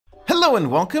Hello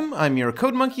and welcome, I'm your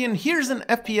Code Monkey, and here's an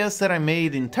FPS that I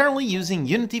made entirely using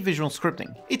Unity visual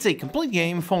scripting. It's a complete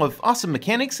game full of awesome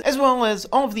mechanics, as well as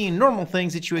all of the normal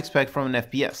things that you expect from an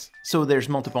FPS. So there's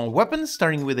multiple weapons,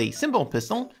 starting with a simple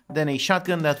pistol, then a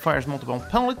shotgun that fires multiple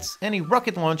pellets, and a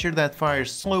rocket launcher that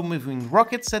fires slow-moving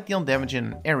rockets that deal damage in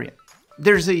an area.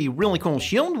 There's a really cool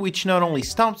shield, which not only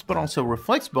stops but also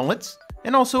reflects bullets,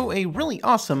 and also a really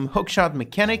awesome hookshot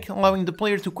mechanic, allowing the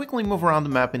player to quickly move around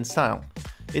the map in style.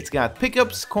 It's got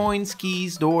pickups, coins,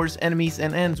 keys, doors, enemies,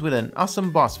 and ends with an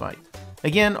awesome boss fight.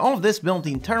 Again, all of this built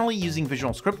entirely using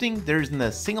visual scripting. There isn't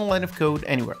a single line of code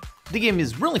anywhere. The game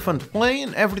is really fun to play,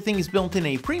 and everything is built in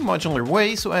a pretty modular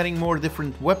way, so adding more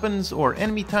different weapons or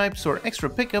enemy types or extra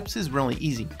pickups is really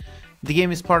easy. The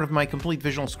game is part of my complete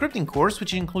visual scripting course,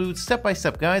 which includes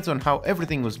step-by-step guides on how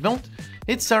everything was built.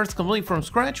 It starts completely from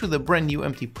scratch with a brand new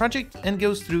empty project and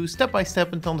goes through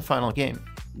step-by-step until the final game.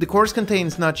 The course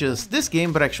contains not just this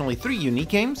game, but actually 3 unique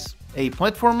games: a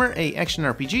platformer, a action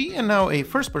RPG, and now a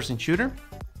first-person shooter.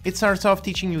 It starts off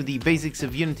teaching you the basics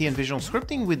of Unity and visual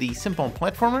scripting with the simple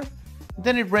platformer.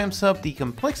 Then it ramps up the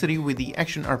complexity with the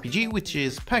action RPG, which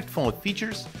is packed full of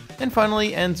features, and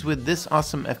finally ends with this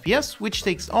awesome FPS, which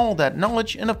takes all that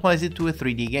knowledge and applies it to a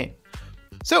 3D game.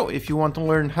 So if you want to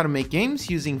learn how to make games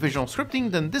using visual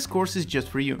scripting, then this course is just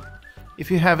for you. If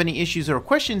you have any issues or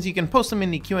questions, you can post them in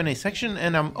the Q&A section,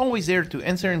 and I'm always there to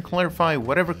answer and clarify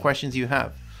whatever questions you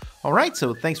have. Alright,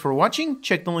 so thanks for watching,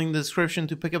 check the link in the description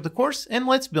to pick up the course, and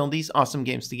let's build these awesome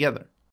games together.